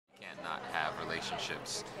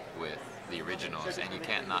relationships with the originals, and you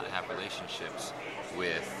can't not have relationships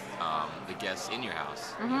with the guests in your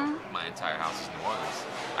house. You know, my entire house is New Orleans.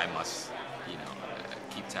 I must,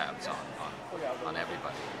 keep tabs on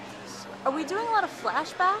everybody. Are we doing a lot of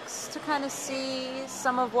flashbacks to kind of see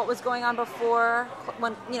some of what was going on before,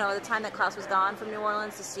 when the time that Klaus was gone from New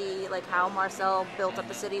Orleans, to see like how Marcel built up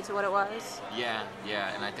the city to what it was? Yeah,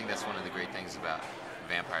 and I think that's one of the great things about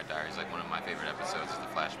Vampire Diaries. Like, one of my favorite episodes is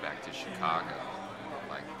the flashback to Chicago.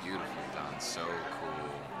 Like, beautifully done, so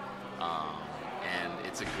cool, and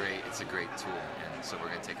it's a great tool, and so we're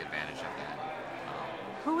gonna take advantage of that.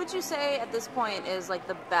 Who would you say at this point is like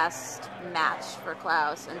the best match for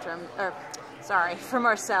Klaus for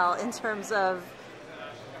Marcel in terms of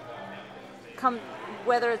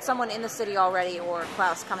whether it's someone in the city already or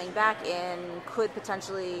Klaus coming back in could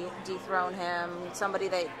potentially dethrone him, somebody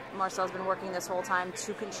that Marcel's been working this whole time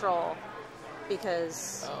to control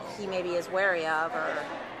because he maybe is wary of or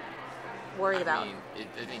worried about?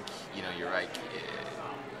 I think, you're right.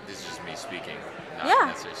 This is just me speaking, not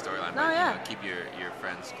necessarily storyline, but keep your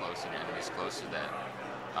friends close and your enemies close to that.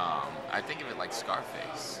 I think of it like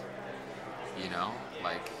Scarface,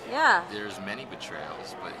 there's many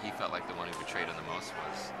betrayals, but he felt like the one who betrayed him the most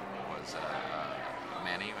was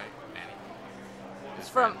Manny, right? Manny? His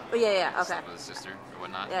friend. Okay. His sister or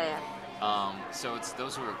whatnot. Yeah. So it's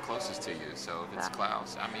those who are closest to you. So if it's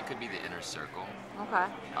Klaus, it could be the inner circle. Okay.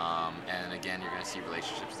 And again, you're going to see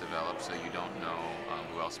relationships develop, so you don't know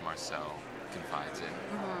who else Marcel confides in.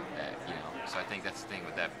 So I think that's the thing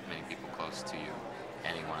with that many people close to you.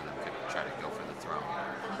 Any one of them could try to go for the throne.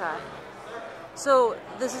 Okay. So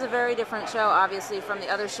this is a very different show, obviously, from the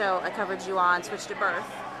other show I covered you on, Switched at Birth.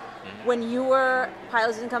 When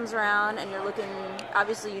pilot season comes around and you're looking,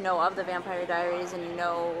 obviously you know of the Vampire Diaries and you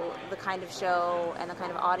know the kind of show and the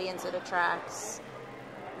kind of audience it attracts.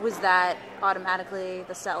 Was that automatically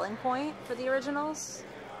the selling point for the originals?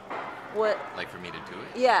 What? Like for me to do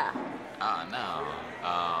it? Yeah. No.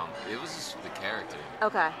 It was just the character.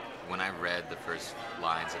 Okay. When I read the first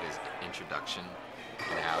lines of his introduction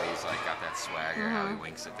and how he's like got that swagger, how he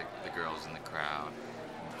winks at the girls in the crowd,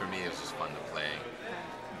 for me it was just fun to play.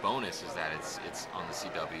 Bonus is that it's on the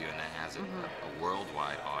CW and it has a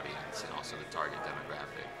worldwide audience and also the target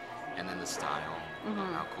demographic, and then the style,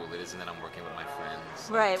 how cool it is, and then I'm working with my friends.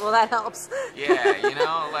 Right. Well, that helps. Yeah,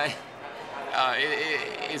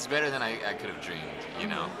 it's better than I could have dreamed.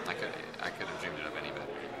 I could have dreamed it up any better.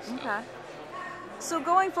 So. Okay. So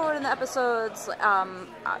going forward in the episodes,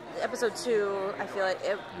 episode 2, I feel like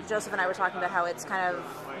Joseph and I were talking about how it's kind of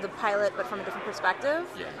the pilot, but from a different perspective.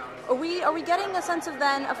 Yeah. Are we getting a sense of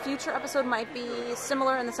then a future episode might be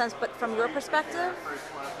similar in the sense, but from your perspective?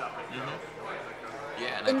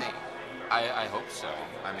 Yeah, and I hope so.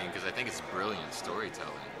 Because I think it's brilliant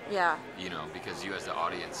storytelling. Yeah. Because you as the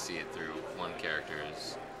audience see it through one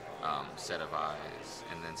character's set of eyes,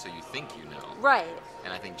 and then so you think you know. Right.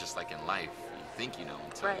 And I think just like in life, you think you know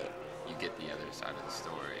until you get the other side of the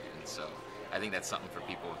story. And so I think that's something for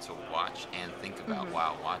people to watch and think about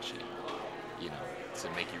while watching, to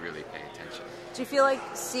make you really pay attention. Do you feel like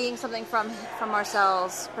seeing something from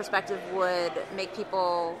Marcel's perspective would make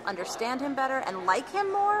people understand him better and like him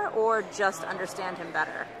more, or just understand him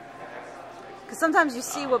better? Because sometimes you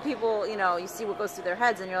see what people, you see what goes through their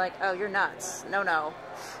heads and you're like, oh, you're nuts. No.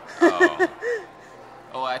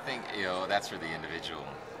 Oh, I think, that's for the individual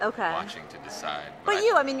watching to decide. But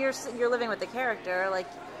you're living with the character. Like,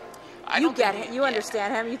 you get it. You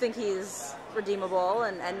understand him. You think he's redeemable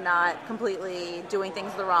and not completely doing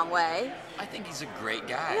things the wrong way. I think he's a great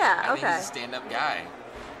guy. Yeah, I think he's a stand-up guy,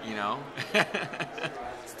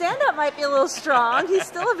 Stand-up might be a little strong. He's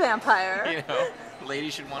still a vampire.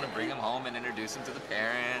 Ladies should want to bring him home and introduce him to the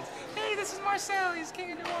parents. Hey, this is Marcel. He's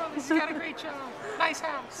king of New Orleans. He's got a great job. Nice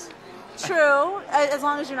house. True, as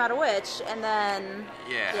long as you're not a witch, and then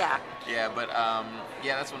but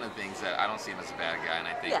that's one of the things that I don't see him as a bad guy, and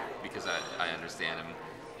I think because I understand him,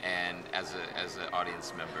 and as an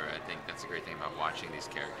audience member, I think that's a great thing about watching these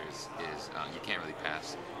characters is you can't really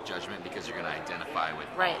pass judgment because you're going to identify with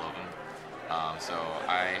all of them. So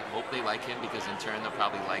I hope they like him because in turn they'll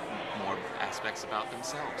probably like more aspects about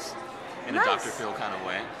themselves in a Dr. Phil kind of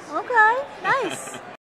way. Okay, nice.